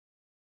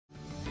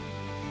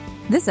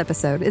This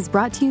episode is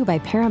brought to you by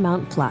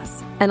Paramount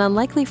Plus. An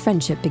unlikely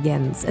friendship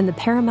begins in the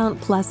Paramount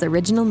Plus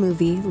original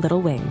movie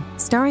Little Wing,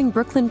 starring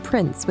Brooklyn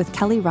Prince with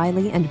Kelly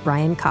Riley and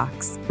Brian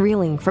Cox.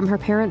 Reeling from her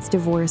parents'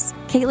 divorce,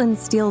 Caitlin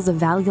steals a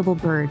valuable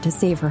bird to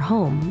save her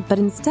home, but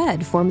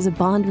instead forms a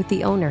bond with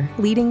the owner,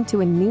 leading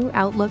to a new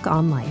outlook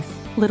on life.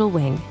 Little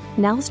Wing,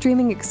 now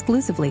streaming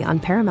exclusively on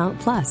Paramount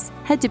Plus.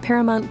 Head to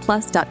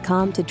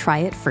ParamountPlus.com to try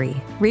it free.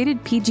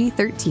 Rated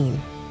PG-13.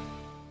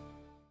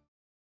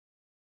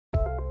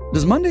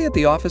 Does Monday at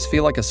the office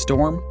feel like a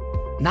storm?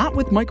 Not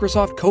with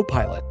Microsoft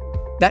Copilot.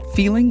 That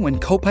feeling when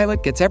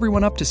Copilot gets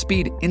everyone up to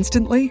speed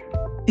instantly?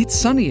 It's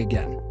sunny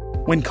again.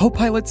 When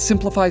Copilot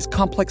simplifies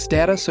complex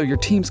data so your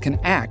teams can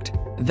act,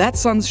 that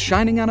sun's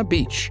shining on a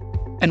beach.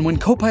 And when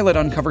Copilot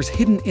uncovers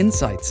hidden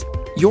insights,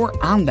 you're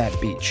on that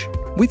beach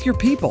with your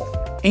people,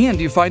 and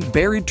you find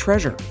buried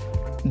treasure.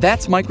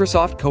 That's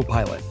Microsoft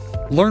Copilot.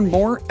 Learn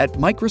more at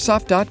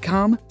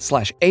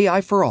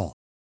Microsoft.com/AI for all.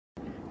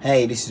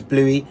 Hey, this is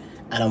Bluey,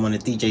 and I'm on the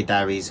DJ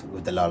Diaries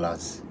with the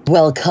Lalas.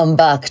 Welcome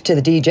back to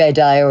the DJ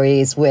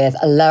Diaries with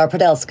Lara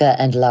Podolska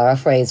and Lara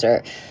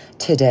Fraser.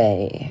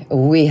 Today,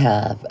 we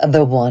have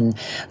the one,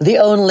 the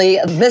only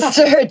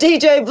Mr.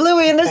 DJ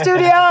Bluey in the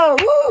studio.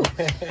 Woo!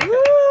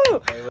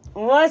 Woo!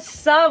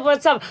 What's up?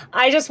 What's up?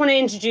 I just want to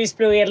introduce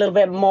Bluey a little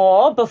bit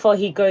more before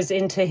he goes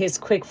into his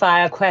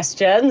quickfire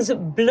questions.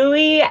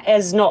 Bluey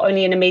is not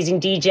only an amazing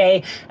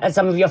DJ at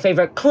some of your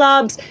favorite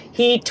clubs,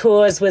 he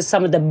tours with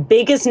some of the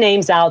biggest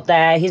names out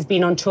there. He's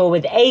been on tour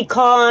with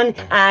Akon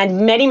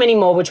and many, many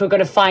more, which we're going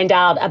to find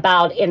out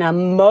about in a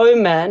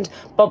moment.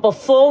 But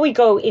before we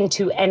go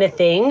into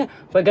anything,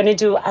 we're going to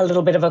do a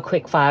little bit of a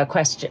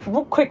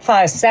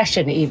quickfire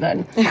session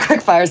even.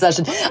 Quickfire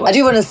session. I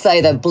do want to say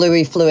that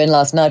Bluey flew in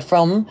last night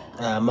from...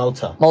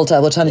 Malta. Malta.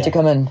 What time did you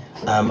come in?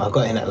 I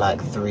got in at like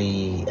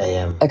 3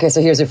 a.m. Okay, so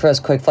here's your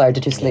first quickfire.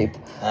 Did you sleep?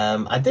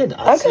 I did.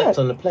 I slept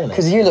on the plane.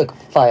 Because you look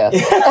fire.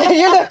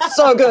 You look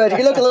so good.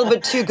 You look a little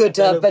bit too good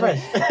to have been...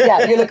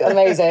 Yeah, you look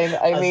amazing.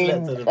 I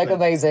mean, like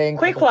amazing.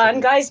 Quick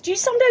one, guys. Do you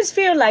sometimes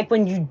feel like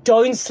when you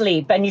don't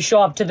sleep and you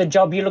show up to the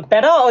job, you look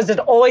better? Or is it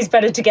always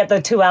better to get the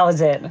 2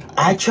 hours in?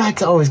 I try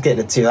to always get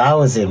the 2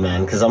 hours in,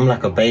 man, because I'm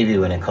like a baby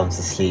when it comes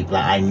to sleep.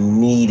 Like, I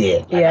need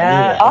it. Like, yeah.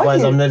 I need it.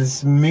 Otherwise, I'm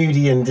just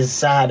moody and just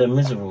sad and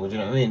miserable. Do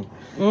you know what I mean?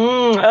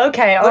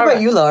 Okay. What about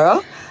you, Laura?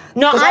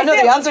 No, I know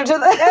the answer to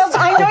this.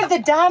 I know the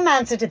damn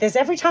answer to this.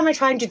 Every time I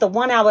try and do the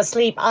 1 hour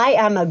sleep, I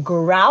am a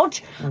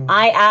grouch.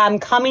 I am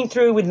coming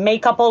through with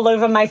makeup all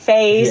over my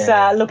face,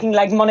 looking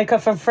like Monica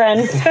from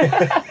Friends.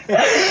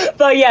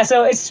 But yeah,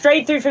 so it's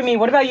straight through for me.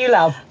 What about you,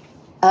 Lau?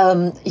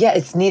 Yeah,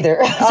 it's neither.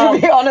 To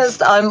be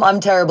honest, I'm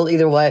terrible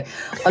either way.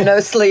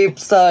 No sleep,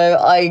 so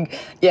I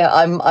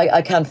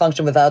can't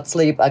function without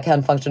sleep. I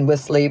can't function with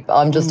sleep.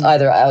 I'm just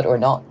either out or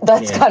not.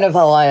 That's kind of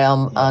how I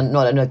am, and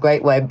not in a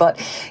great way, but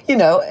you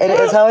know, it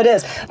is how it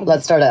is.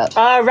 Let's start out.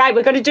 All right,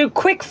 we're going to do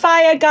quick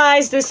fire,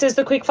 guys. This is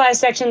the quick fire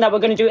section that we're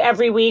going to do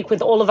every week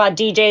with all of our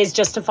DJs,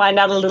 just to find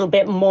out a little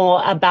bit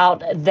more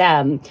about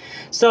them.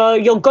 So,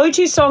 your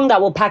go-to song that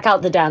will pack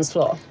out the dance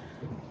floor.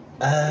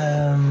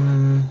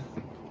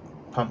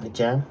 Pump the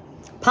Jam.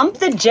 Pump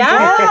the Jam.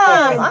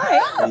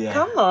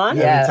 Come on.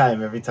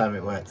 Every time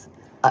it works.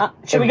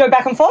 Should we go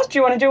back and forth? Do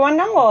you want to do one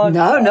now? Or?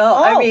 No.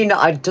 Oh. I mean,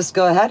 I'd just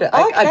go ahead.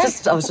 I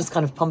was just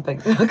kind of pumping.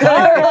 Okay.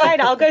 All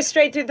right, I'll go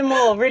straight through them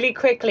all really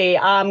quickly.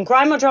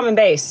 Grime or drum and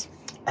bass?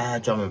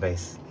 Drum and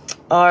bass.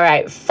 All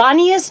right.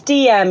 Funniest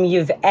DM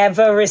you've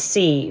ever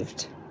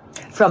received?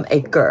 From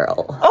a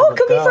girl. Oh, it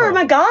could be from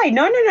a guy.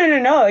 No.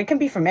 It can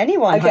be from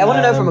anyone. Okay, I want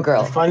to know from a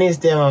girl. The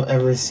funniest DM I've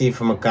ever received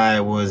from a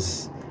guy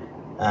was...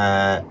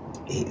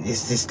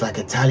 it's this like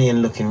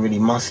Italian-looking, really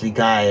muscly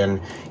guy, and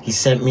he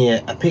sent me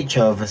a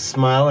picture of a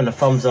smile and a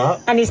thumbs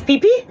up. And his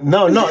pee-pee?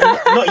 No, not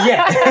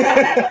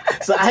yet.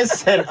 So I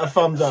sent a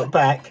thumbs up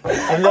back,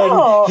 and then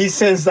he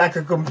sends like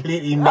a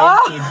completely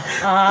naked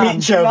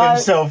picture of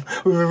himself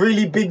with a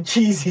really big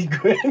cheesy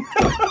grin.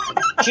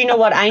 Do you know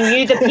what? I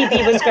knew the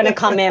pee-pee was going to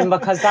come in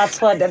because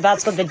that's what the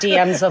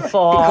DMs are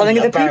for. You're calling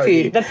it the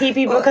pee-pee? The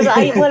pee-pee because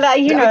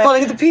You're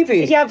calling it the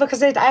pee-pee? Yeah,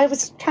 because I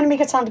was trying to make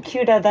it sound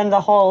cuter than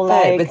the whole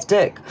like... Babe, it's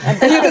dick.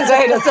 You can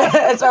say it.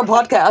 It's our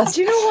podcast.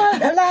 Do you know what?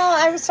 No,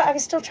 I was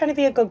still trying to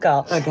be a good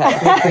girl. Okay.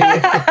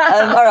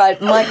 All right.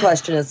 My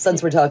question is,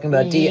 since we're talking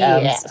about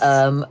DMs,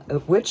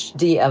 which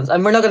DMs?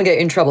 And we're not going to get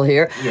in trouble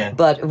here. Yeah.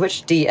 But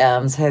which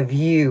DMs have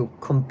you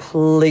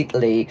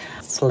completely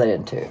slid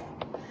into?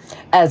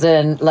 As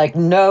in, like,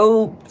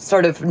 no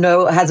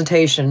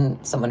hesitation.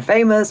 Someone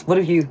famous. What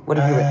have you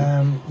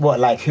written?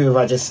 What, like, who have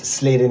I just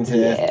slid into?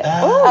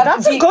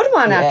 That's a good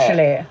one,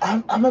 actually.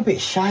 I'm a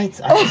bit shy.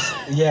 I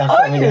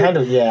can't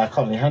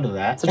really handle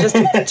that. So just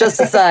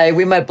to say,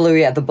 we met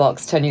Bluey at the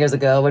Box 10 years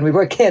ago when we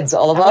were kids,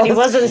 all of us. And he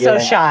wasn't so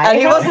shy. And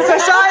he wasn't so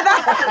shy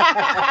then.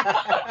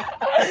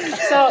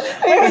 So,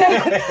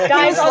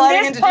 guys, on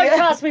this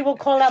podcast, we will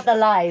call out the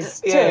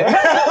lies, too.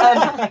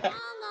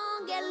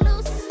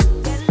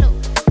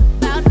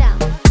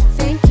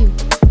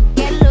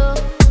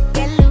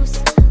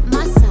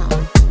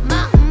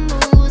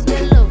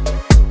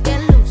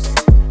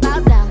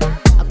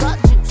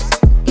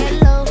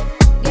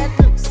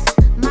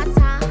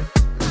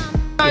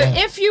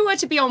 were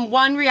to be on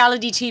one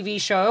reality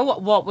TV show,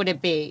 what would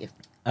it be?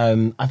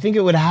 I think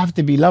it would have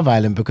to be Love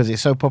Island because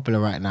it's so popular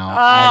right now.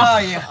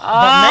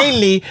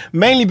 But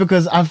mainly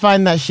because I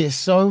find that shit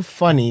so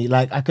funny.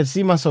 Like, I could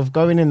see myself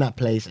going in that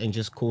place and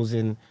just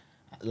causing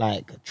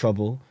like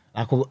trouble.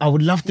 Like, I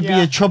would love to be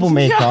a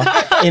troublemaker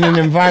in an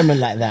environment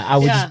like that.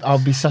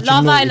 I'll be such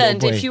Love a naughty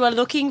Island, little boy. if you are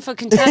looking for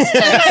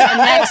contestants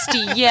next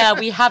year,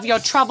 we have your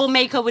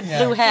troublemaker with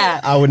blue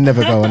hair. I would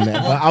never go on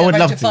there, but I would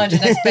love to. Find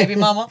your next baby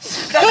mama.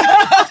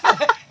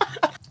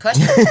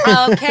 Question.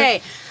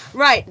 Okay.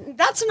 Right,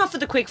 that's enough for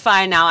the quick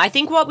fire now. I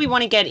think what we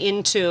want to get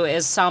into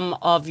is some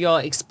of your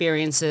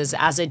experiences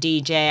as a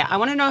DJ. I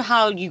want to know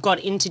how you got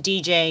into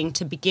DJing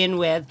to begin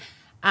with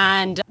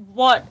and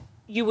what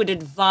you would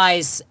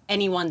advise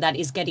anyone that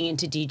is getting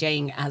into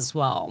DJing as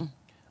well.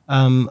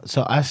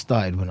 So I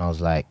started when I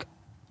was like,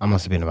 I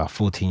must have been about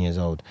 14 years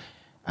old.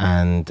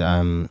 And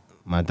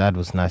my dad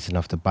was nice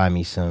enough to buy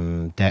me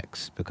some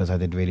decks because I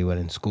did really well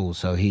in school.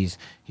 So his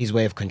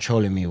way of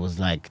controlling me was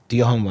like, do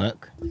your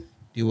homework,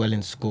 do well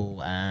in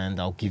school, and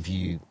I'll give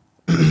you,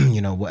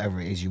 whatever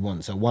it is you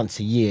want. So once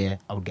a year,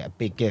 I would get a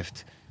big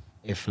gift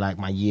if like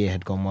my year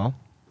had gone well.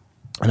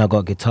 And I got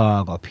a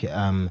guitar, I got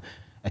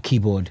a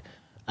keyboard,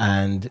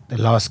 and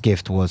the last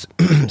gift was,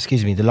 some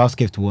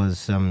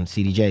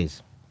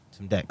CDJs,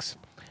 some decks.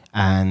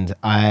 And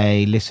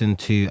I listened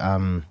to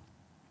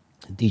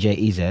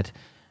DJ EZ,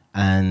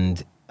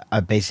 and I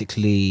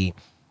basically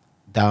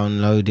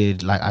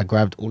downloaded, I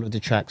grabbed all of the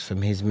tracks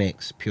from his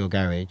mix, Pure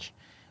Garage,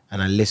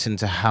 and I listened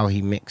to how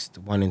he mixed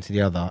one into the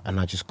other, and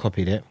I just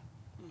copied it.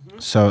 Mm-hmm.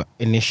 So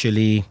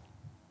initially,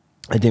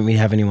 I didn't really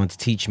have anyone to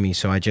teach me,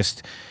 so I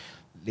just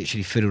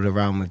literally fiddled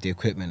around with the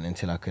equipment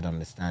until I could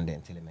understand it,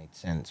 until it made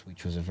sense,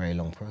 which was a very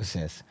long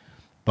process.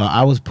 But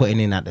I was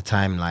putting in at the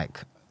time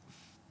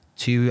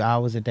 2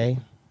 hours a day,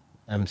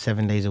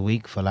 7 days a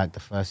week for the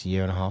first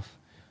year and a half.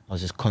 I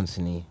was just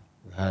constantly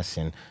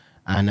rehearsing.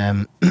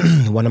 And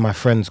one of my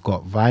friends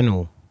got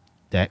vinyl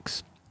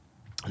decks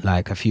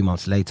a few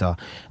months later,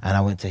 and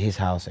I went to his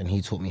house and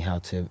he taught me how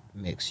to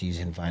mix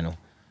using vinyl.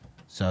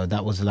 So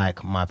that was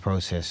my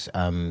process.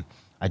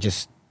 I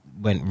just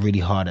went really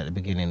hard at the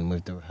beginning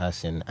with the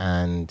rehearsing,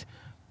 and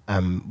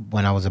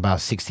when I was about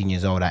 16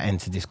 years old, I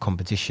entered this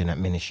competition at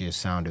Ministry of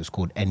Sound. It was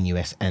called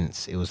NUS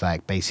ENTS. It was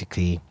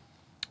basically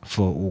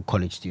for all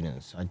college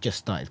students. I just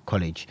started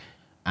college,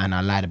 and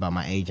I lied about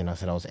my age and I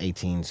said I was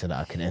 18 so that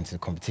I could enter the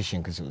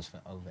competition because it was for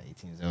over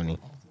 18s only.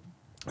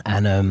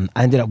 And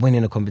I ended up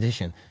winning the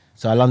competition.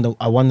 So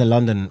I won the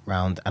London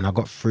round, and I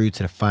got through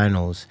to the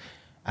finals,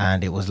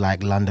 and it was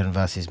London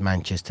versus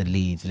Manchester,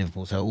 Leeds,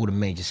 Liverpool, so all the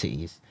major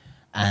cities.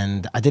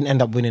 And I didn't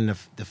end up winning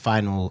the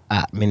final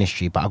at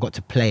Ministry, but I got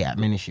to play at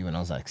Ministry when I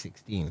was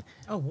 16.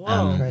 Oh,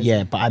 wow.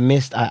 Yeah, but I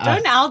missed...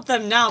 Don't out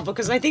them now,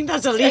 because I think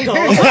that's illegal.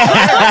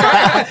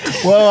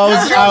 Well,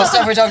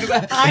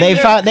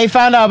 they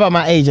found out about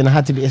my age, and I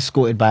had to be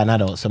escorted by an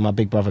adult, so my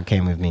big brother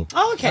came with me.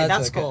 Oh, okay,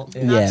 that's cool.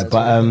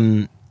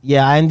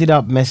 Yeah, I ended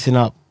up messing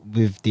up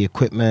with the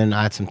equipment.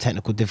 I had some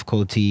technical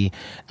difficulty,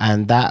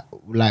 and that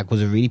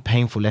was a really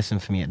painful lesson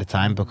for me at the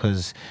time,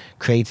 because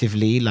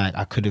creatively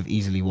I could have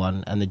easily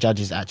won, and the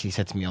judges actually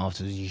said to me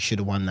afterwards, you should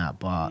have won that,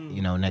 but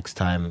next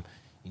time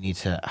you need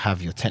to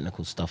have your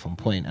technical stuff on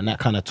point. And that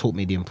kind of taught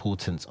me the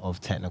importance of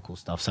technical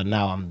stuff. So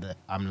now I'm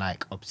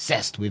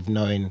obsessed with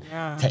knowing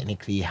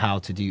technically how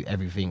to do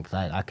everything.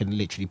 I can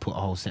literally put a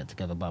whole set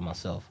together by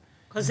myself.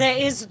 Because there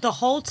is the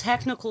whole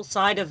technical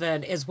side of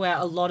it is where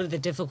a lot of the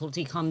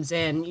difficulty comes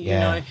in. You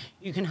know,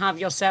 you can have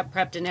your set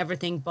prepped and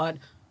everything, but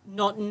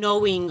not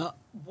knowing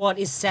what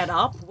is set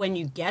up when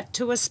you get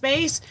to a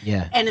space,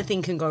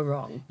 anything can go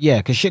wrong. Yeah,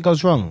 because shit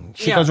goes wrong.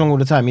 Shit goes wrong all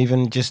the time.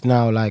 Even just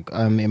now,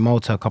 in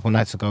Malta a couple of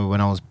nights ago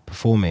when I was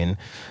performing,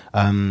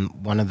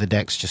 one of the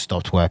decks just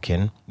stopped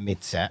working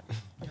mid-set.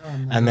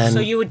 And then, so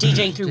you were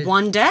DJing through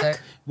one deck?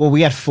 Well,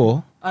 we had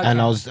four. Okay.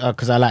 And I was,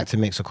 because I like to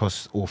mix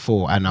across all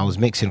four, and I was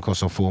mixing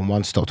across all four, and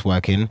one stopped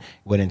working,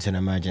 went into an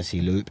emergency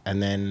loop,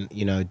 and then,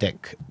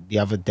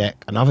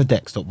 another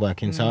deck stopped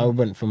working. So I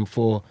went from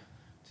 4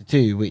 to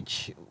 2,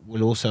 which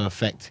will also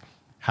affect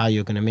how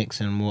you're going to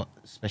mix and what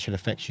special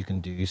effects you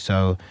can do.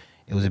 So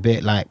it was a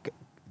bit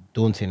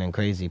daunting and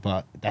crazy,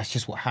 but that's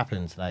just what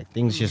happens.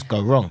 Things just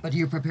go wrong. But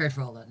you're prepared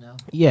for all that now?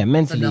 Yeah,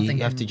 mentally,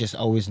 you have to just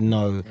always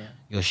know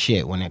your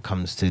shit when it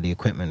comes to the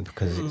equipment,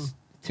 because it's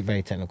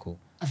very technical.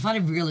 I find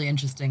it really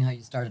interesting how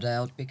you started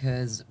out,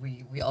 because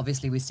we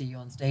obviously see you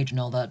on stage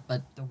and all that,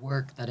 but the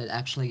work that it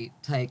actually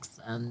takes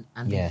and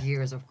the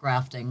years of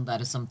crafting,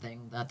 that is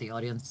something that the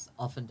audience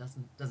often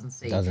doesn't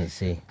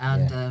see.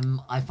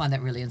 And I find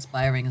that really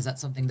inspiring. Is that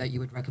something that you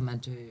would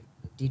recommend to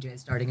DJs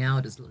starting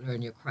out, is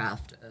learn your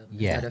craft?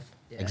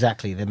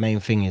 Exactly. The main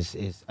thing is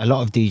a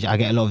lot of I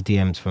get a lot of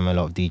DMs from a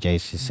lot of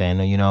DJs just saying,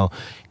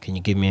 can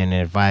you give me any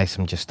advice?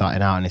 I'm just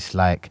starting out. And it's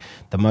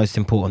the most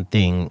important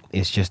thing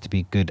is just to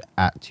be good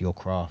at your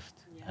craft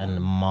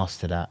and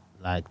master that.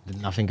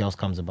 Nothing else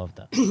comes above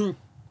that.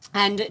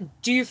 And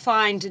do you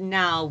find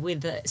now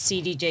with the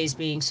CDJs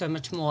being so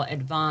much more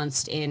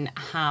advanced in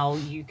how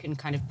you can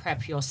kind of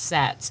prep your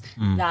sets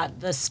that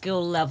the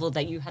skill level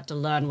that you had to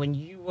learn when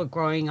you were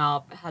growing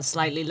up has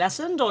slightly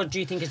lessened, or do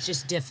you think it's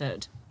just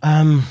differed?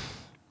 The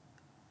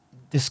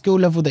skill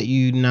level that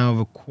you now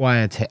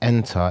require to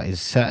enter is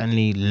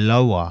certainly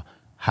lower.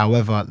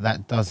 However,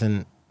 that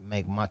doesn't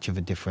make much of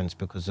a difference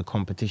because the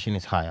competition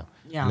is higher.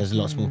 Yeah. And there's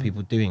lots more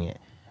people doing it.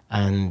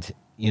 And,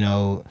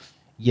 the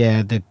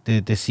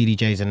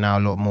CDJs are now a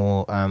lot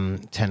more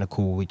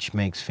technical, which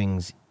makes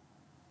things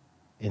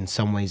in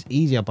some ways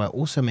easier, but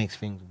also makes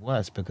things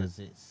worse because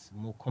it's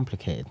more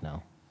complicated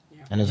now.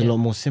 Yeah. And there's a lot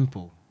more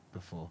simple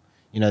before.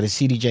 The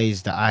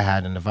CDJs that I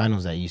had and the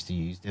vinyls that I used to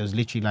use, there was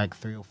literally like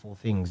 3 or 4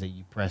 things that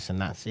you press and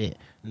that's it.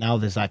 Now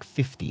there's like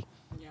 50.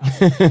 Yeah.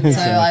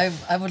 So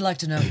I would like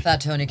to know if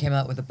Fat Tony came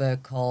out with a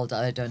book called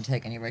I Don't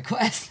Take Any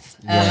Requests.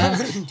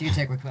 Do you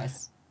take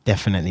requests?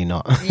 Definitely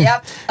not.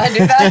 Yep, I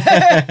do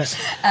that.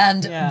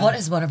 And what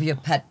is one of your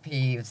pet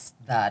peeves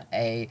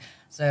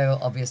so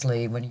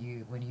obviously when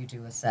you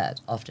do a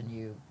set, often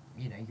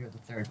you're the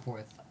third,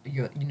 fourth,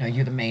 you're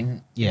the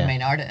main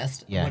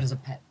artist. Yeah. What is a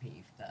pet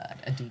peeve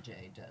that a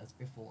DJ does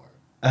before?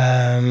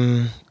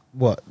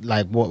 What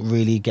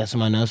really gets on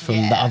my nerves from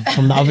the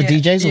other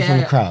DJs or from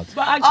the crowd?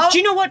 But do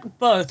you know what?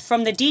 Both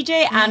from the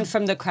DJ and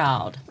from the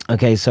crowd.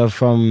 Okay, so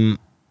from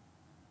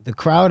the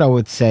crowd, I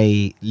would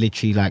say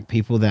literally like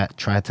people that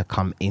try to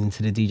come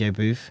into the DJ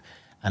booth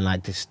and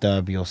like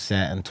disturb your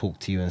set and talk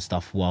to you and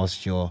stuff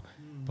whilst you're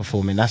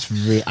performing. That's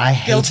really, I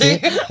hate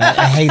it.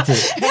 I hate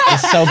it.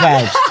 It's so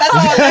bad.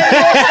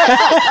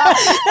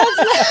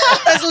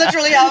 That's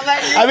literally how I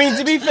met you. I mean,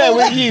 to be fair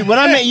with you, when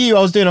I met you, I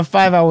was doing a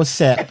 5-hour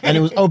set and it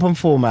was open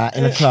format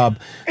in a club.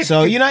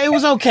 So, it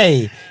was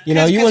okay. You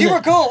were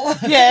cool.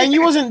 Yeah, and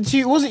you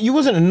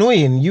wasn't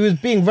annoying. You was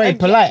being very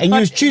polite and you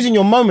was choosing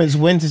your moments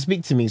when to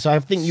speak to me. So I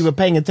think you were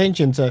paying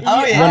attention to when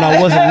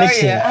I wasn't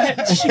mixing.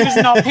 Yeah. She was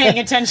not paying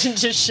attention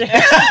to shit.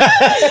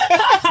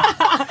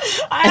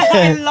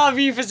 I love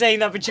you for saying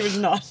that, but she was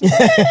not.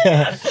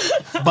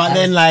 But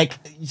then, like,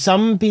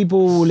 some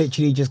people will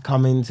literally just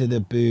come into the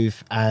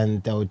booth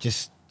and they'll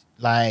just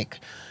like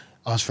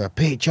ask for a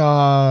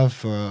picture,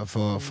 for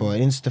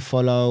an Insta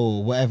follow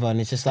or whatever,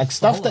 and it's just like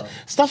stuff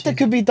that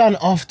could be done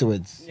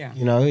afterwards. Yeah.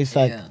 It's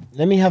like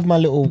let me have my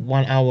little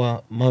 1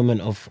 hour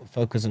moment of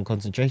focus and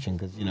concentration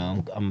because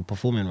I'm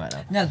performing right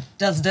now. Now,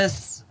 does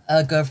this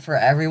go for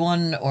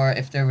everyone, or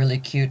if they're really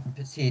cute and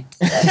petite?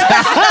 Is this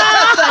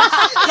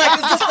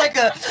like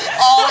a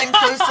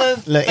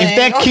all-inclusive Look, thing?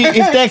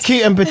 if they're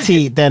cute and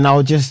petite, then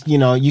I'll just,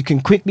 you can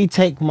quickly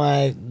take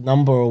my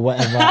number or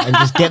whatever and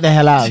just get the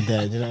hell out of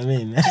there. Do you know what I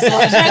mean? There's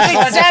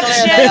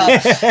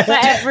exception for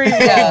everyone.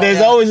 There's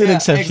always an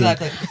exception.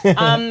 Exactly.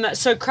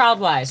 So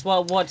crowd-wise,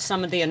 what's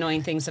some of the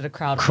annoying things that are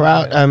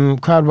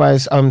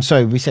crowd-wise?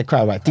 Sorry, we said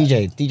crowd-wise.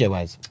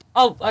 DJ-wise.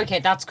 Oh, okay,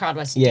 that's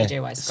crowd-wise and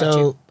DJ-wise. Got so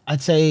you.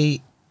 I'd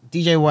say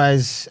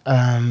DJ-wise,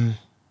 again,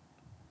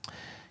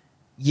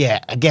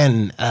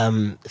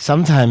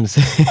 sometimes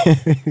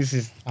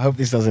I hope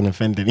this doesn't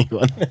offend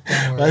anyone,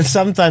 but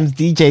sometimes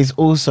DJs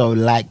also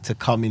like to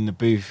come in the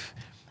booth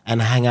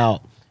and hang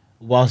out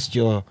whilst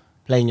you're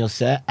playing your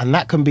set, and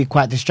that can be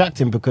quite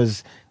distracting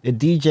because the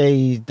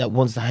DJ that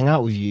wants to hang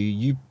out with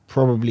you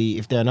probably,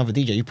 if they're another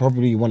DJ, you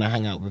probably want to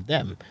hang out with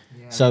them.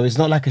 So it's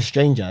not like a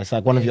stranger, it's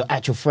like one of your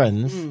actual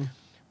friends.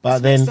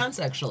 But this then, makes sense,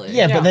 actually.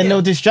 but then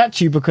they'll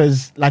distract you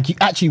because, like, you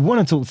actually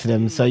want to talk to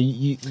them. So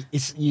you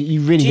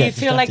really. Do get you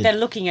feel like distracted. they're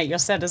looking at your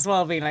set as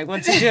well, being like,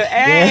 "What's he doing?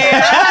 Hey,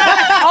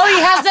 oh, he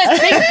has that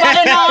sync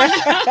button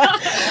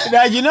on."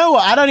 Now, you know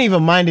what? I don't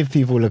even mind if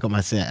people look at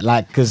my set,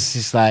 like, because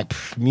it's like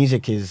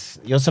music is.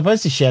 You're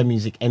supposed to share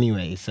music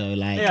anyway, so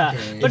like. Yeah,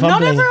 if but I'm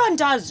not playing- everyone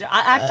does.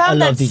 I found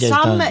lot that of DJs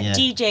some don't, yeah.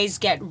 DJs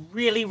get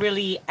really,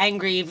 really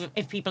angry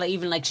if people are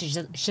even like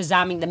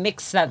shazamming the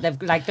mix that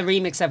they've like the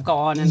remix they've got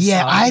on. And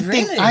Yeah,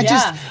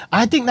 stuff.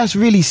 I think that's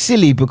really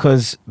silly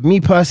because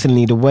me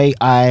personally, the way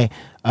I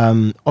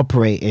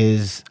operate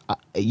is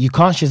you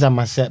can't Shazam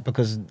my set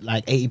because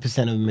like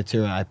 80% of the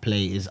material I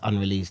play is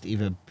unreleased,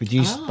 either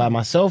produced by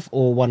myself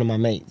or one of my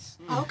mates.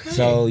 Okay.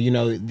 So,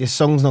 this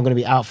song's not going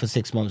to be out for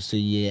 6 months to a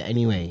year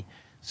anyway.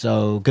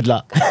 So good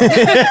luck.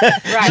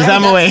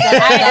 Shazam away.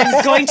 I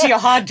am going to your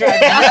hard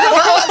drive.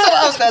 That's what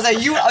I was going to say.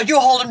 You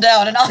hold him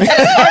down and I'll get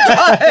his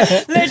hard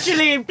drive.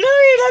 Literally,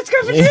 Bluey, let's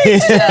go for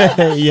drinks.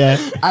 Yeah.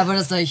 I want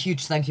to say a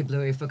huge thank you,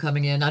 Bluey, for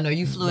coming in. I know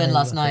you flew in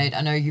last night.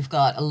 I know you've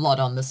got a lot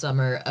on this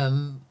summer.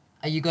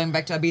 Are you going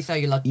back to Ibiza?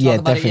 You like to talk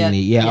about definitely.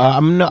 it yet?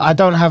 I'm not. I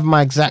don't have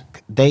my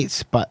exact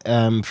dates, but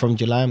from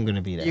July I'm going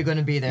to be there. You're going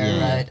to be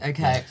there, right?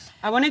 Okay.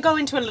 I want to go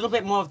into a little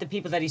bit more of the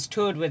people that he's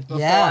toured with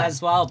before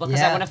as well,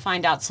 because I Yeah. want to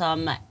find out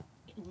some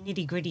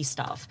nitty-gritty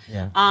stuff.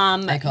 Yeah.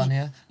 Icon,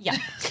 yeah. Yeah.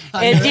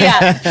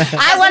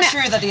 I want It's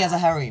true that he has a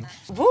harem.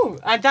 Woo!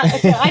 I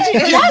didn't.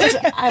 Yes,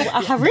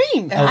 a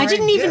harem. I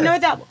didn't even know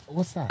that.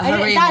 What's that?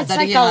 Harem That's that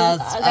like he a,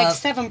 has, like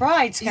 7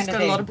 brides He's kind of got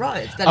thing. a lot of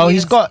brides. Oh,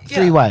 he's got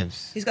 3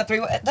 wives. He's got 3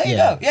 wives. There you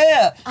Yeah. go.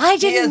 Yeah. I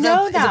didn't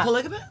know Is that. it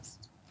polygamous?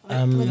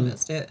 Wait a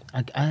minute.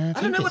 I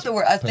don't know what the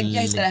word. I think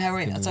he said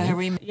harem. It's a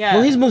harem. Yeah.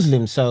 Well, he's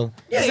Muslim, so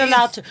He's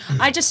allowed to.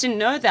 I just didn't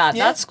know that.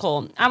 Yeah. That's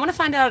cool. I want to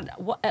find out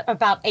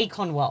about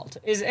Akon World.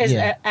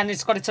 And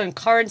it's got its own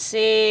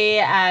currency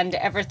and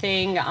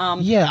everything.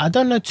 yeah, I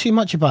don't know too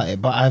much about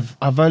it, but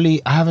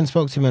I haven't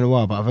spoken to him in a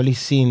while, but I've only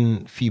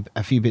seen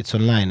a few bits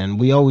online, and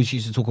we always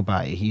used to talk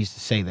about it. He used to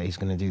say that he's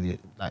going to do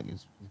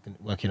he's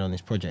working on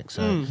this project.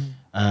 So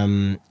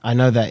I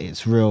know that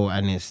it's real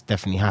and it's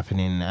definitely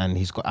happening, and I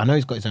know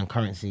he's got his own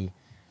currency.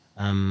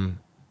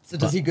 So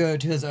does he go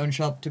to his own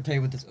shop to pay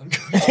with his own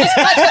currency?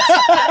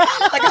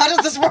 Like, how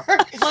does this work?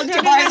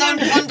 To buy his own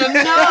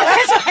condoms?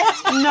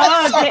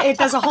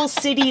 There's a whole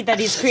city that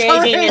he's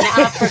creating in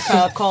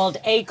Africa called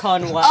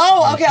Akon World.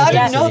 Oh, okay, I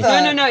didn't know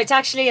that. No, it's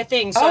actually a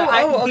thing.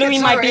 So Louis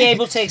might be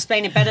able to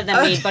explain it better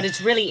than me, but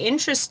it's really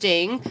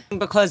interesting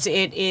because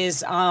it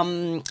is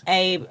a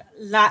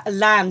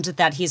land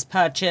that he's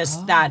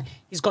purchased, that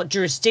he's got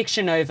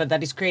jurisdiction over,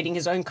 that he's creating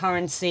his own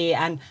currency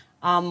and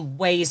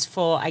ways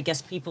for, I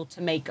guess, people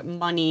to make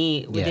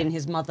money within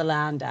his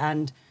motherland,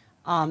 and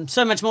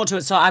so much more to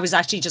it. So I was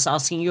actually just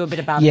asking you a bit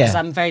about it because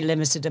I'm very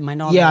limited in my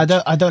knowledge.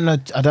 Yeah, I don't know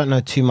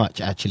too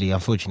much actually.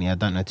 Unfortunately, I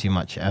don't know too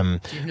much.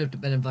 You've never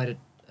been invited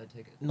to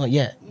take it? Not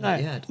yet.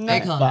 Not yet. No.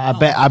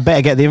 But I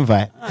better get the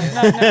invite.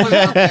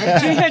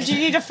 Do you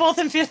need a fourth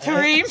and fifth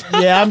harem?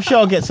 Yeah, I'm sure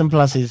I'll get some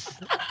pluses.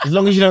 As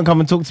long as you don't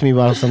come and talk to me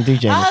whilst I'm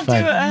DJing, it's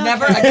fine.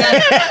 Never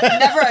again.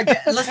 Never again.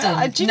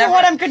 Listen. Do you know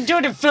what? I'm going to do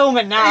it and film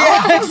it now.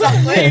 Yeah,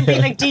 exactly. It'd be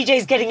like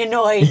DJ's getting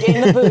annoyed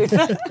in the booth.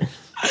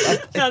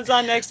 That's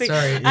our next thing.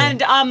 Sorry, yeah.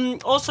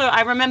 And also,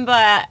 I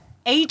remember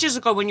ages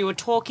ago when you were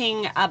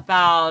talking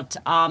about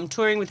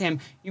touring with him,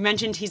 you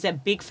mentioned he's a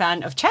big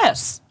fan of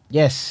chess.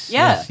 Yes.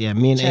 Yeah. Yeah.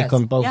 Me and Chess.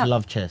 Akon both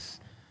love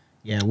chess.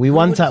 Yeah.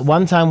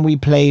 One time we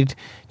played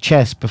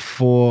chess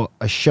before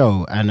a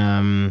show, and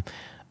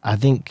I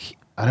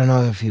don't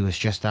know if he was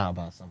stressed out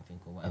about something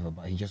or whatever,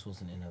 but he just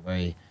wasn't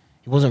he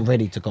wasn't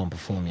ready to go and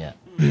perform yet.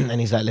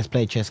 And he's like, let's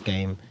play a chess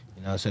game,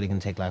 so they can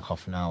take like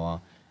half an hour,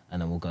 and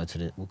then we'll go to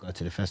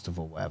the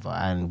festival, whatever.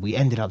 And we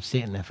ended up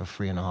sitting there for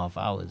 3.5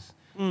 hours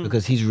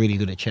because he's really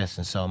good at chess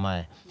and so am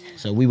I.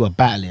 So we were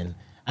battling.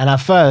 And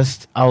at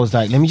first, I was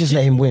like, let me just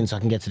let him win so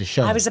I can get to the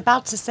show. I was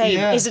about to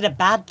say, is it a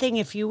bad thing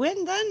if you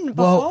win then?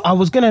 Before? Well, I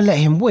was going to let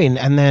him win,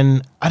 and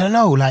then, I don't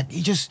know, like,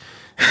 he just,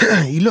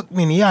 he looked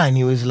me in the eye and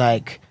he was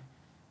like,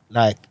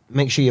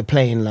 make sure you're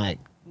playing, like,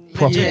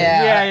 properly.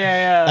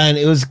 Yeah. And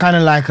it was kind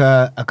of like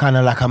a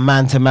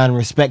man-to-man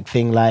respect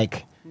thing,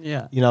 like,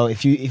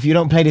 if you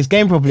don't play this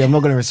game properly, I'm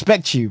not going to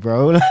respect you,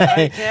 bro.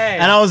 Like,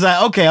 and I was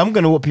like, okay, I'm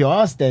going to whoop your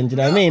ass then, do you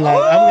know what I mean? Like,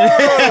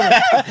 I'm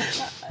gonna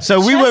So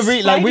we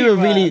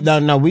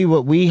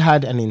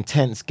had an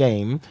intense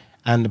game,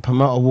 and the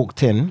promoter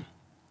walked in,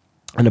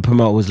 and the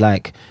promoter was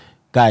like,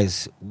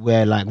 guys,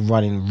 we're like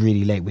running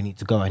really late, we need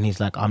to go. And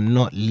he's like, I'm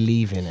not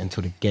leaving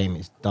until the game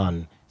is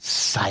done.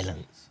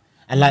 Silence.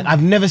 And like,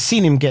 I've never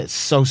seen him get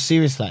so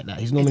serious like that.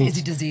 He's normally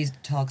does he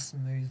talk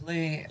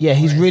smoothly? Yeah,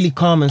 he's really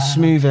calm and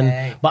smooth,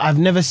 but I've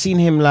never seen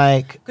him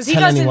like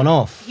tell anyone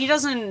off. He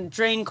doesn't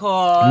drink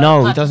or he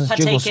doesn't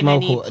drink or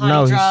smoke or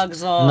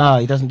drugs or no,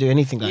 he doesn't do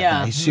anything like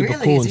that. He's super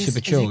cool and super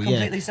chill.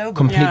 Completely sober?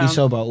 Completely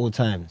sober at all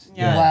times.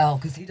 Yeah. Wow,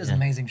 because he does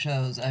amazing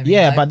shows. I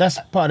mean, but that's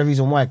part of the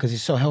reason why, because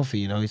he's so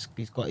healthy.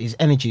 He's got his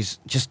energy's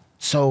just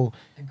so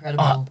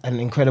incredible up and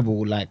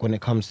incredible. Like when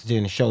it comes to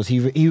doing the shows,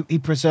 he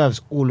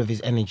preserves all of his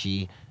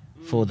energy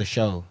for the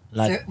show.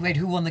 Like, so, wait,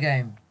 who won the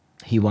game?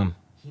 He won.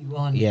 He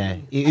won. Yeah,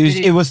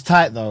 it was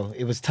tight though.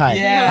 It was tight.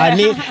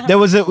 Yeah. There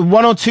was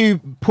 1 or 2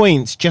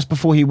 points just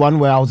before he won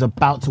where I was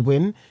about to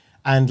win,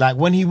 and like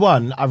when he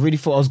won, I really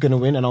thought I was gonna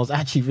win, and I was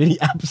actually really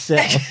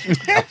upset.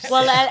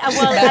 well,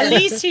 at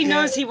least he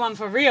knows he won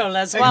for real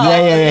as well.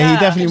 Yeah. He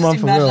definitely won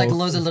for real. Like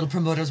loads of little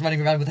promoters running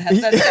around with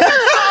headsets.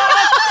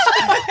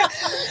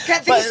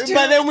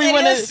 But then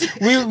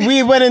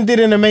we went and did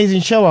an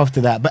amazing show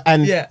after that. But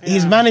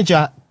his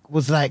manager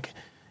was like,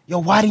 yo,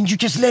 why didn't you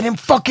just let him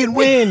fucking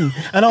win?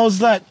 And I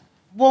was like,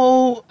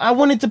 well, I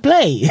wanted to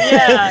play.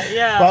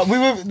 Yeah. But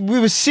we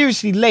were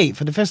seriously late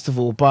for the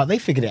festival, but they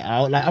figured it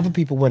out. Like other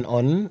people went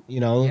on,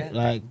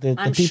 like the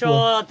I'm people.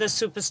 Sure the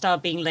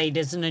superstar being late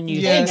isn't a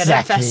new thing at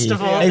a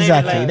festival.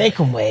 Exactly. They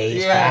can wait.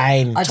 It's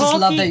fine. I just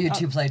love that you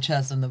two play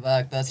chess in the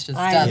back. That's just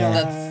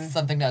that's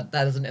something that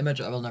is an image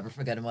I will never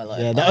forget in my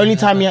life. Yeah, the only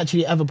time he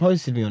actually ever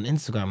posted me on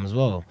Instagram as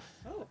well.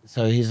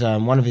 So he's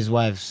one of his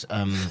wives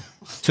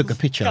took a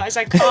picture. Guys,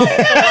 I can't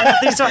one of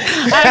these ones.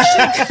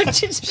 Actually,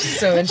 she's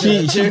so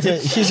into she took a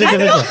picture.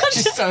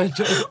 She's so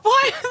into it.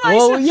 Why am I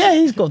Well, yeah,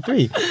 he's got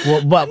 3.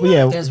 Well, but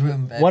yeah, there's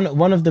room, babe.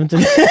 One of them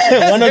took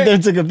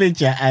took a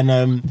picture,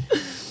 and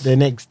the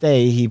next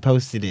day he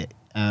posted it.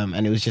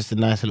 And it was just a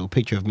nice little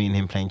picture of me and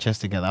him playing chess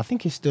together. I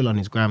think it's still on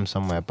his gram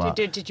somewhere. But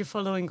did your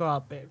following go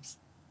up, babes?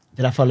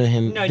 Did I follow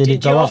him? No, did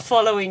it go your up?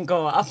 following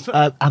go up?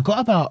 I got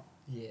about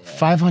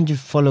 500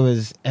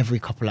 followers every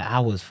couple of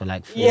hours for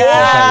like 4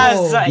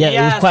 Yes, days. Yeah,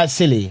 it was quite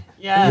silly.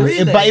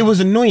 Yeah, But it was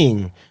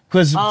annoying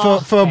Because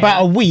for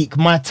about a week,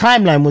 my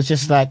timeline was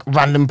just like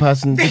random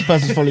person. This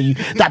person's followed you.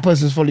 That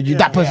person's followed you.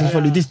 That person's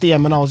followed this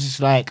DM, and I was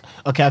just like,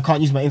 okay, I can't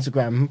use my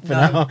Instagram for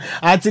now.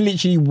 I had to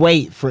literally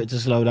wait for it to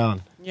slow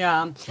down.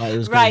 Yeah. Like, it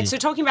was right. crazy. So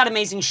talking about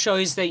amazing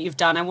shows that you've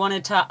done, I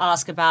wanted to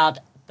ask about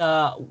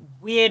the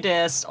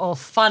weirdest or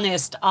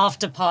funnest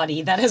after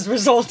party that has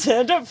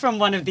resulted from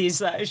one of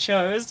these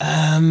shows.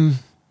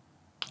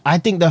 I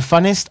think the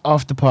funnest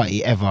after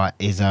party ever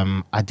is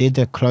I did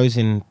a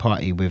closing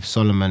party with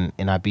Solomon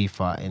in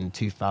Ibiza in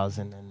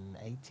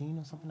 2018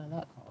 or something like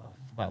that.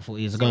 About 4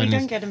 years ago. We and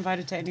don't get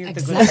invited to any of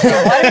the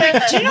Exactly.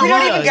 Do you know We what?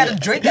 don't even get a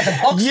drink at the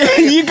box. Yeah,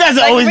 you guys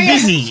are always we-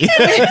 busy.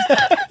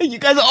 You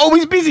guys are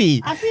always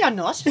busy. We are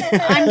not.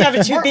 I'm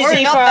never too We're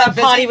busy not for that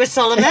a party busy. with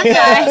Solomon. Solomon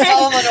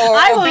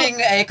I or will- being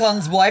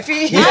Akon's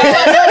wifey.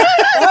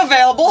 We're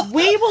available.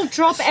 We will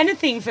drop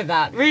anything for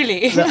that,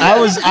 really. I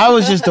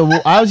was just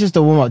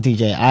a warm up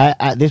DJ.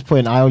 At this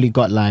point I only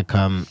got like a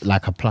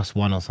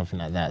 +1 or something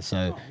like that.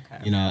 So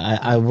you know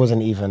I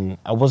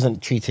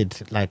wasn't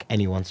treated like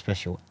anyone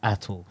special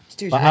at all.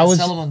 Dude, but you're I at was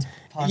Solomon's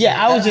party.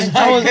 yeah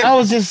I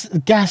was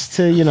just gassed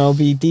to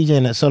be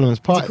DJing at Solomon's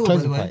party. cool, by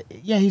the way?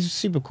 Yeah, he's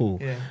super cool.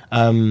 Yeah.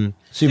 Super,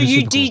 So you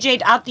super cool.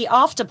 DJ'd at the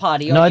after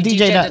party, or No, I you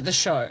DJ'd at the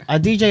show? I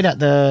DJ'd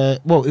at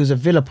it was a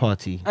villa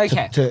party.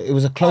 Okay. It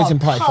was a closing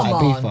party for come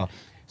on. Ibiza.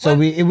 So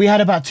we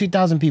had about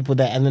 2,000 people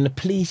there, and then the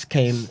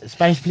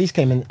Spanish police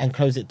came and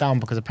closed it down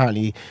because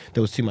apparently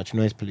there was too much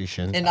noise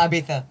pollution. In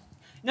Ibiza.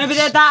 No, but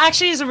that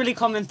actually is a really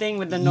common thing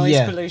with the noise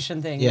Yeah.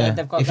 pollution thing. Yeah, Like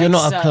they've got if you're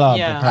not a club,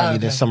 yeah. apparently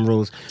there's some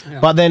rules.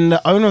 But then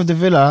the owner of the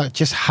villa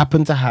just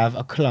happened to have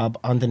a club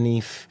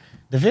underneath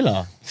the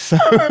villa,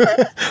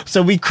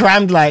 so we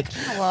crammed I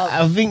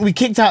think we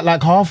kicked out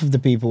like half of the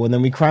people, and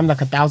then we crammed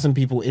like 1,000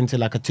 people into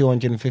like a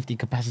 250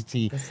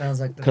 capacity That sounds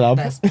like the club,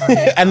 best party.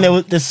 and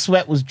the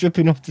sweat was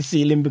dripping off the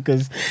ceiling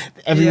because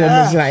everyone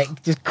was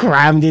like just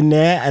crammed in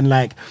there, and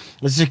like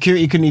the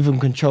security couldn't even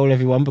control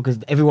everyone because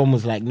everyone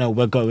was like, no,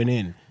 we're going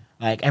in.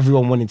 Like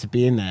everyone wanted to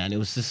be in there, and it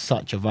was just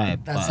such a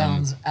vibe. That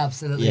sounds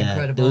absolutely It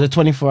incredible. was a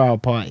 24-hour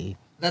party.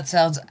 That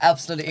sounds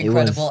absolutely It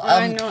was. incredible.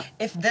 I know.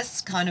 If this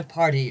kind of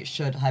party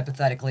should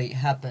hypothetically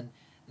happen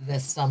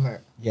this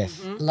summer, Yes.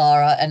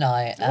 Laura and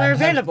I We're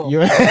available.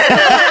 You're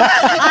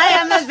I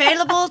am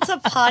available to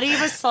party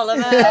with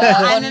Solomon.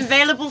 I'm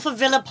available for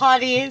villa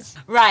parties.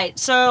 Right,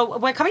 so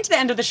we're coming to the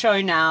end of the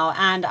show now,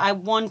 and I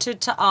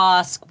wanted to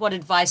ask what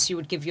advice you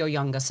would give your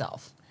younger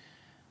self.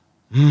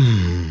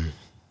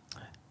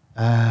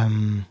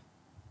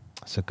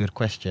 That's a good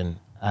question.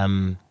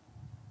 I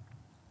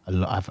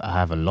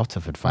have a lot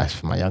of advice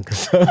for my younger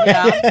self.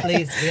 Yeah.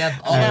 please, we have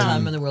all the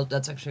time in the world.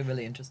 That's actually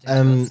really interesting. to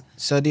us.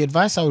 So the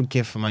advice I would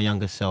give for my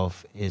younger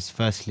self is,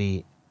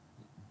 firstly,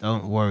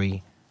 don't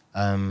worry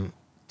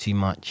too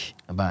much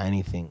about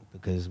anything,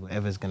 because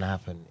whatever's going to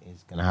happen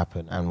is going to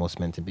happen, and what's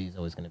meant to be is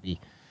always going to be.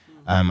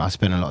 I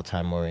spent a lot of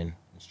time worrying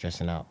and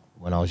stressing out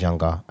when I was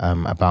younger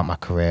about my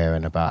career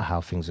and about how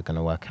things are going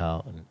to work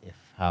out, and if,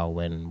 how,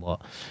 when,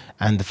 what.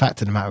 And the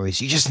fact of the matter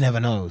is, you just never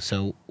know.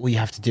 So all you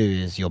have to do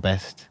is your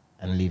best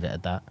and leave it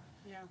at that.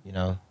 Yeah. You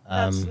know.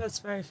 That's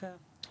very fair.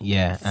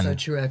 Yeah. And So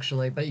true,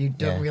 actually, but you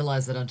don't Yeah.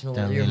 realize it until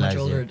don't you're much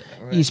realise older. it.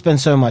 Right? You spend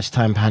so much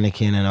time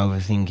panicking and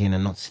overthinking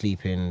and not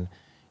sleeping.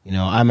 You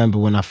know, I remember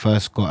when I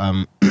first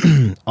got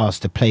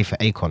asked to play for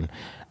Akon,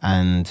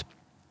 and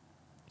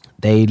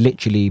they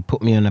literally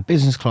put me on a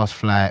business class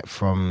flight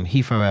from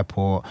Heathrow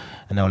Airport,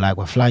 and they were like,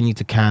 we're flying you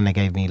to Cannes. They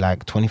gave me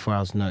like 24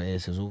 hours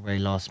notice. It was all very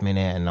last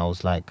minute, and I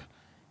was like,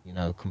 you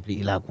know,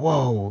 completely like,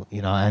 whoa,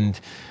 you know. And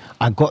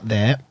I got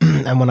there,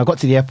 and when I got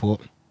to the airport,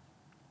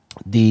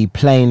 the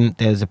plane,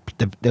 there was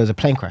a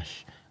plane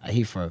crash at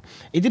Heathrow.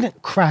 It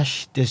didn't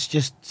crash. There's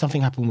just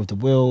something happened with the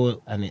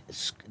wheel, and there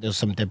was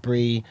some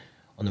debris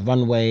on the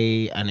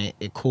runway, and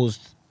it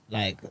caused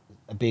like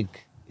a big.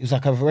 It was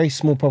like a very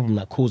small problem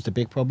that caused a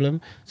big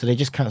problem. So they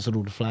just cancelled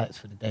all the flights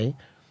for the day.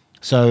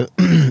 So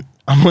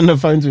I'm on the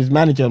phone to his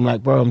manager. I'm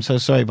like, bro, I'm so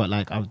sorry, but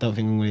like, I don't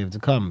think I'm gonna be able to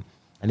come.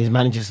 And his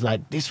manager's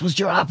like, this was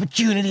your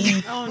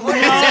opportunity. Oh, no.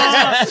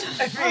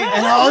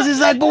 And I was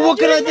just like, but what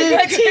can I do?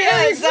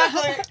 Yeah,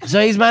 exactly. So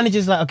his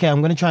manager's like, okay,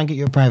 I'm going to try and get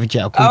you a private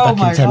jet. I'll call you Oh back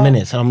my in 10 God.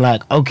 minutes. And I'm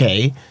like,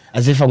 okay,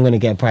 as if I'm going to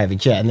get a private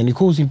jet. And then he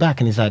calls me back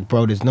and he's like,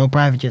 bro, there's no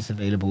private jets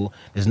available.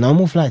 There's no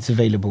more flights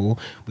available.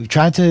 We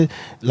tried so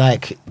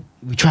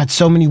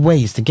many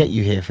ways to get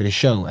you here for the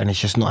show, and it's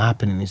just not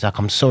happening. He's like,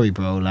 I'm sorry,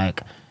 bro.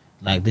 Like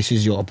this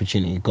is your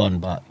opportunity gone,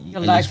 but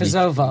Your life is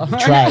over. We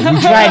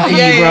tried for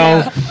you,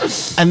 bro.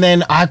 And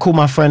then I called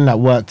my friend that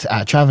worked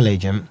at a travel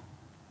agent,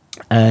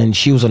 and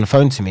she was on the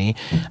phone to me,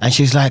 and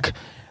she's like,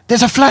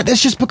 there's a flight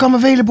that's just become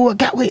available at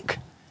Gatwick.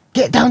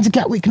 Get down to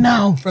Gatwick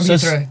now. From So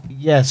Heathrow?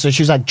 Yeah, so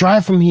she was like,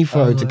 drive from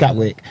Heathrow to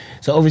Gatwick.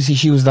 So obviously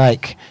she was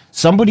like,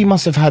 somebody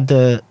must have had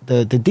the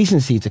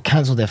decency to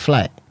cancel their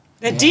flight.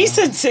 The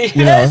decency.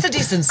 You Yeah, know? it's a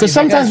decency. Because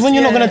sometimes because- when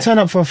you're not going to turn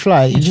up for a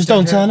flight, you just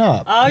don't turn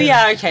up. Oh,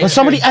 yeah, okay. But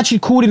somebody actually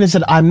called in and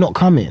said, I'm not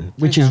coming,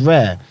 which is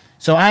rare.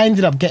 So I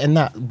ended up getting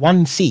that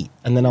one seat,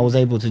 and then I was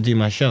able to do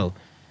my show.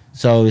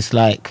 So it's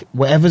like,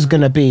 whatever's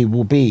going to be,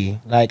 will be.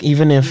 Like,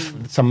 even if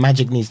some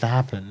magic needs to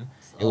happen,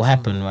 it will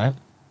happen, right?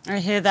 I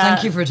hear that.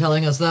 Thank you for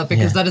telling us that,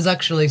 because that is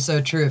actually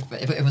so true.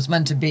 If it was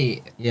meant to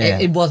be,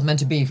 it was meant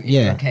to be in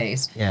your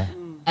case. Yeah.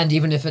 And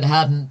even if it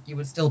hadn't, you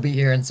would still be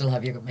here and still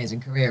have your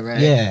amazing career, right?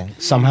 Yeah,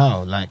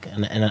 somehow, like,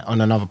 on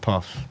another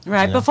path.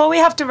 Right, you know? before we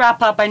have to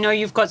wrap up, I know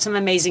you've got some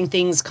amazing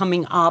things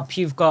coming up.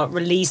 You've got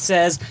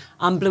releases.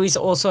 Bluey's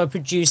also a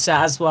producer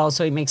as well,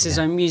 so he makes his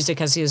own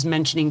music, as he was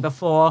mentioning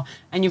before.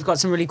 And you've got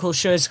some really cool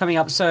shows coming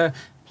up, so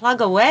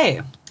plug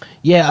away.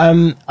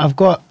 Yeah, I've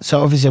got,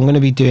 so obviously I'm going to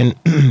be doing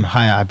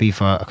Higher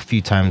Ibiza a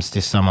few times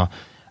this summer.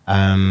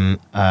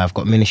 I've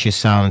got Miniature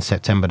Sound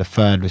September the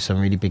 3rd with some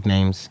really big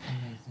names.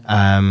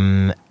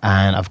 And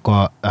I've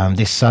got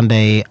this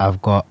Sunday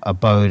I've got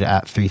Abode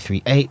at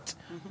 338.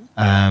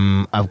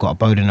 I've got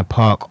Abode in the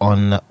Park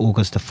on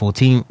August the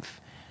 14th,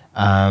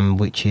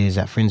 which is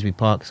at Finsbury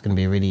Park. It's going to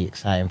be a really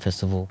exciting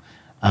festival.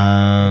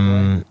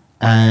 And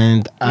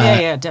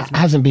definitely. it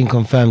hasn't been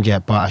confirmed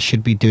yet, but I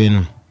should be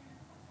doing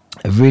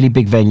a really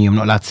big venue. I'm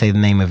not allowed to say the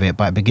name of it,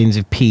 but it begins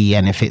with P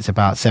and it fits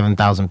about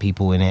 7,000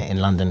 people in it in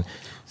London.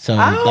 So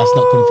that's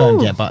not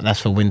confirmed yet, but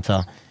that's for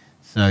winter.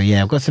 So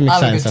yeah, I've got some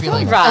exciting stuff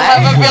coming up. I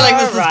have a feeling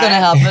this is going to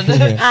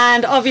happen.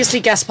 And obviously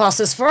guest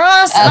passes for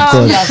us.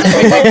 Yes,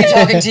 we won't be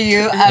talking to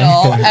you at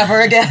all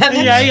ever again.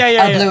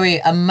 Yeah. Bluey,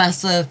 a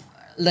massive,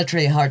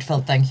 literally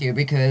heartfelt thank you,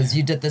 because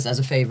you did this as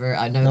a favor.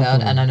 I know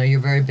that, and I know you're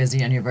very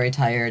busy and you're very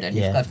tired, and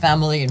you've got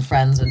family and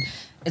friends, and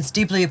it's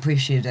deeply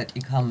appreciated that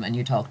you come and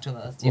you talk to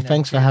us. Well,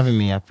 thanks for having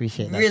me. I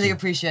appreciate that. Really too.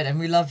 appreciate it, and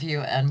we love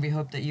you, and we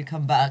hope that you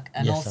come back,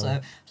 and Yes, I also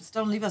will. just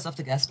don't leave us off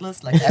the guest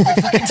list like every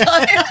fucking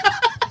time.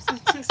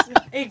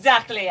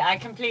 Exactly, I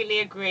completely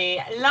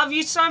agree. Love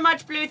you so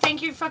much, Blue.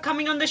 Thank you for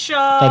coming on the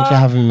show. Thanks for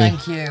having me.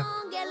 Thank you.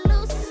 Get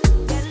loose,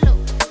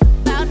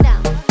 bow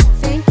down.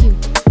 Thank you.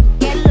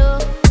 Get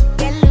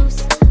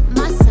loose,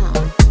 my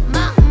sound,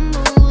 my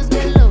moves.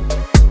 Get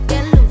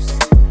loose,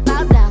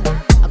 bow down.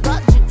 I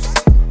got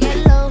juice. Get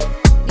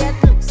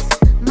loose,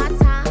 my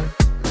time,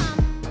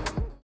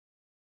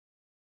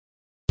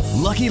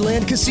 Lucky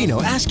Land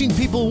Casino, asking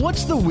people,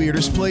 what's the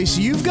weirdest place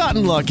you've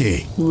gotten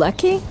lucky?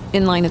 Lucky?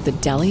 In line at the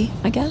deli,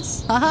 I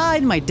guess? Aha,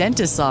 in my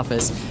dentist's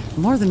office.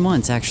 More than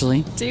once,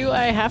 actually. Do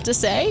I have to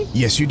say?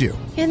 Yes, you do.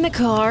 In the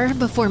car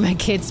before my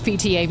kids'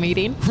 PTA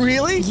meeting.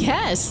 Really?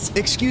 Yes.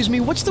 Excuse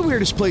me, what's the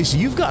weirdest place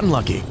you've gotten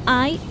lucky?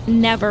 I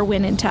never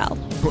win and tell.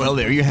 Well,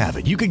 there you have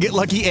it. You can get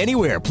lucky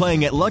anywhere,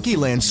 playing at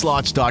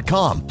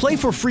LuckyLandSlots.com. Play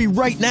for free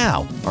right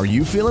now. Are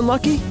you feeling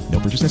lucky? No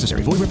purchase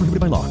necessary. Void where prohibited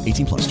by law.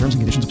 18+. Terms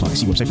and conditions apply.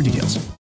 See website for details.